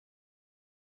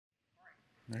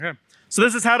Okay. So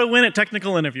this is how to win at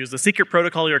technical interviews, the secret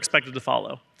protocol you're expected to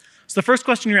follow. So the first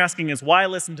question you're asking is, why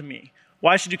listen to me?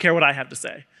 Why should you care what I have to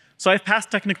say? So I've passed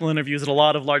technical interviews at a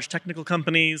lot of large technical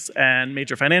companies and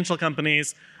major financial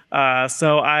companies.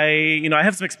 So I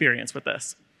have some experience with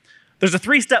this. There's a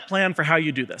 3-step plan for how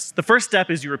you do this. The first step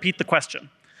is you repeat the question.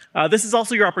 This is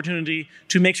also your opportunity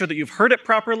to make sure that you've heard it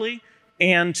properly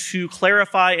and to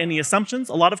clarify any assumptions.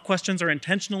 A lot of questions are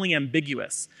intentionally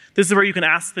ambiguous. This is where you can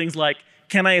ask things like,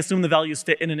 can I assume the values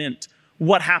fit in an int?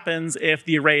 What happens if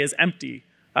the array is empty?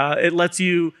 It lets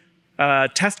you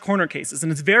test corner cases.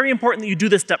 And it's very important that you do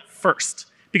this step first.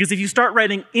 Because if you start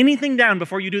writing anything down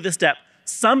before you do this step,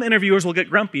 some interviewers will get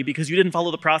grumpy because you didn't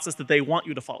follow the process that they want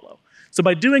you to follow. So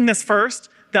by doing this first,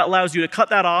 that allows you to cut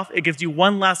that off. It gives you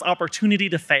one less opportunity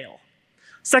to fail.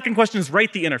 Second question is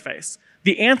write the interface.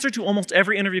 The answer to almost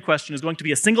every interview question is going to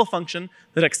be a single function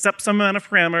that accepts some amount of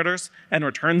parameters and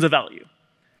returns a value.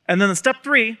 And then the step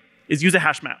 3 is use a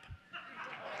hash map.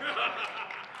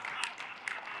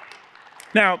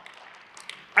 Now,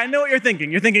 I know what you're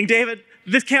thinking. You're thinking, David,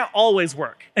 this can't always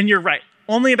work. And you're right.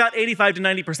 Only about 85 to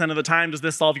 90% of the time does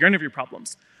this solve your interview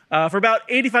problems. For about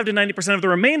 85 to 90% of the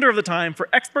remainder of the time, for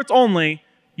experts only,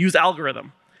 use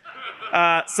algorithm.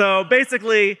 So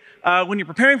basically, when you're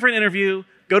preparing for an interview,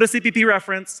 go to CPP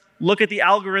reference, look at the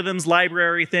algorithms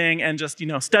library thing, and just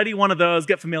study one of those,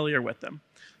 get familiar with them.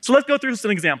 So let's go through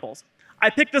some examples. I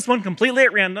picked this one completely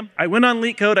at random. I went on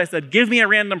LeetCode. I said, give me a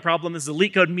random problem. This is a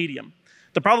LeetCode medium.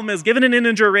 The problem is, given an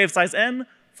integer array of size n,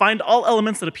 find all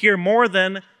elements that appear more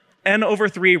than n over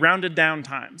 3 rounded down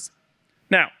times.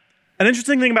 Now, an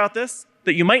interesting thing about this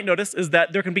that you might notice is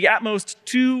that there can be at most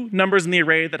 2 numbers in the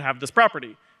array that have this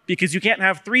property, because you can't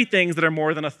have 3 things that are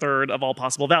more than 1/3 of all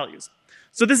possible values.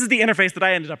 So this is the interface that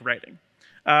I ended up writing.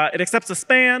 It accepts a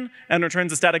span and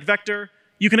returns a static vector.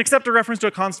 You can accept a reference to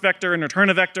a const vector and return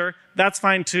a vector. That's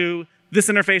fine too. This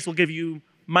interface will give you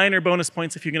minor bonus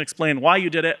points if you can explain why you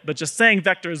did it, but just saying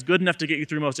vector is good enough to get you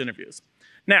through most interviews.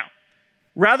 Now,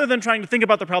 rather than trying to think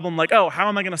about the problem like, oh, how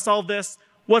am I going to solve this?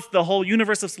 What's the whole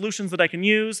universe of solutions that I can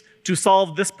use to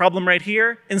solve this problem right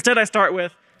here? Instead, I start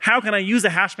with, how can I use a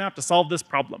hash map to solve this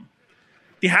problem?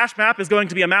 The hash map is going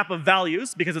to be a map of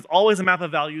values, because it's always a map of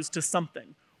values to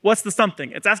something. What's the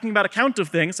something? It's asking about a count of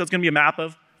things, so it's going to be a map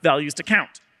of values to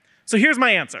count. So here's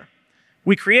my answer.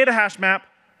 We create a hash map.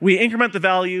 We increment the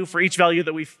value for each value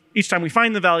that each time we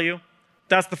find the value.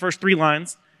 That's the first 3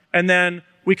 lines. And then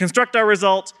we construct our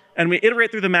result, and we iterate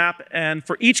through the map. And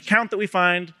for each count that we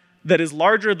find that is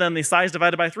larger than the size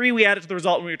divided by 3, we add it to the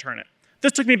result and we return it.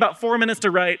 This took me about 4 minutes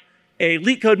to write. A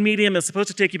LeetCode medium is supposed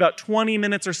to take you about 20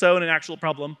 minutes or so in an actual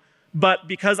problem. But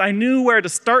because I knew where to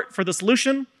start for the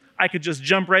solution, I could just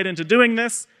jump right into doing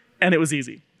this, and it was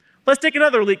easy. Let's take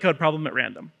another LeetCode problem at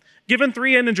random. Given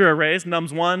 3 integer arrays,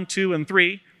 nums 1, 2, and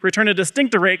 3, return a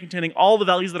distinct array containing all the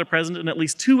values that are present in at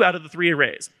least 2 out of the 3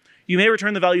 arrays. You may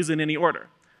return the values in any order.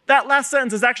 That last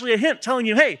sentence is actually a hint telling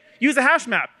you, hey, use a hash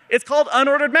map. It's called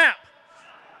unordered map.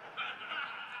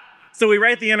 So we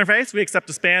write the interface. We accept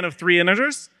a span of 3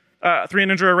 integers, 3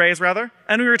 integer arrays rather,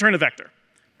 and we return a vector.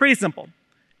 Pretty simple.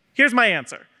 Here's my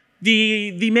answer.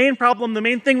 The main problem, the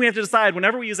main thing we have to decide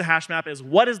whenever we use a hash map is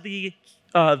what is the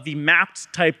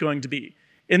mapped type going to be?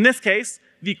 In this case,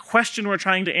 the question we're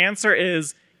trying to answer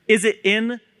is it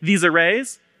in these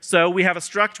arrays? So we have a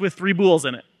struct with 3 bools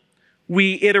in it.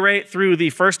 We iterate through the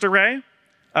first array,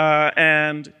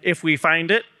 and if we find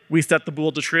it, we set the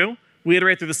bool to true. We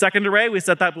iterate through the second array, we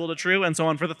set that bool to true, and so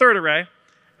on for the third array.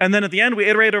 And then at the end, we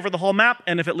iterate over the whole map,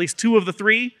 and if at least 2 of the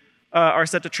 3 are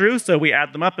set to true, so we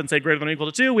add them up and say greater than or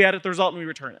equal to 2, we add it to the result and we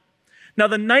return it. Now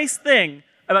the nice thing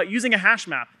about using a hash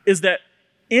map is that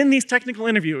in these technical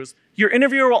interviews, your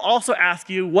interviewer will also ask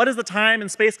you, what is the time and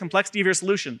space complexity of your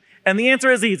solution? And the answer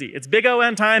is easy. It's big O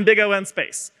n time, big O n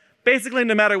space. Basically,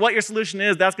 no matter what your solution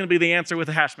is, that's going to be the answer with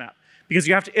a hash map. Because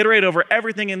you have to iterate over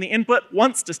everything in the input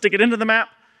once to stick it into the map.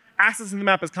 Accessing the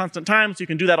map is constant time, so you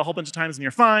can do that a whole bunch of times and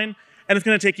you're fine. And it's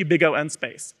going to take you big O n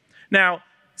space. Now,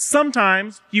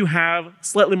 sometimes you have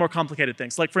slightly more complicated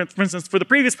things. Like for instance, for the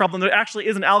previous problem, there actually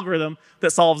is an algorithm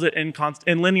that solves it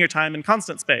in linear time and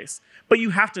constant space. But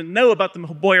you have to know about the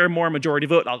Boyer-Moore majority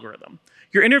vote algorithm.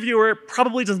 Your interviewer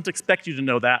probably doesn't expect you to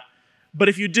know that. But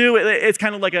if you do, it's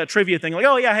kind of like a trivia thing, like,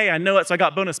 oh yeah, hey, I know it, so I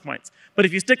got bonus points. But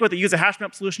if you stick with the use a hash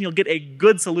map solution, you'll get a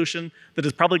good solution that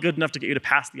is probably good enough to get you to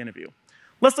pass the interview.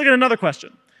 Let's look at another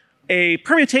question. A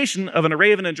permutation of an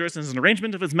array of integers is an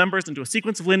arrangement of its members into a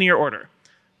sequence of linear order.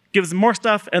 Gives more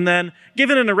stuff, and then,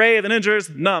 given an array of integers,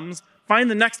 nums,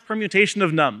 find the next permutation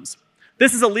of nums.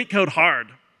 This is a LeetCode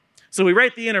hard. So we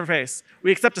write the interface.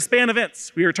 We accept a span of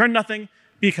ints. We return nothing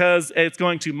because it's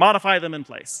going to modify them in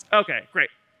place. Okay, great.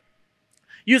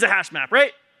 use a hash map,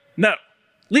 right? No.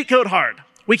 Leak code hard.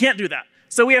 We can't do that.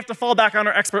 So we have to fall back on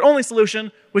our expert-only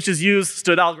solution, which is use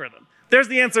stood algorithm. There's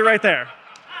the answer right there.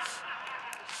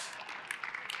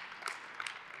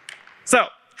 So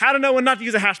how to know when not to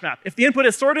use a hash map. If the input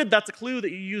is sorted, that's a clue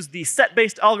that you use the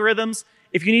set-based algorithms.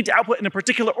 If you need to output in a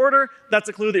particular order, that's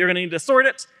a clue that you're going to need to sort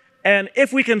it. And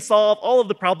if we can solve all of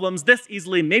the problems this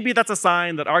easily, maybe that's a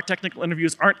sign that our technical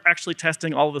interviews aren't actually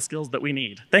testing all of the skills that we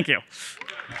need. Thank you.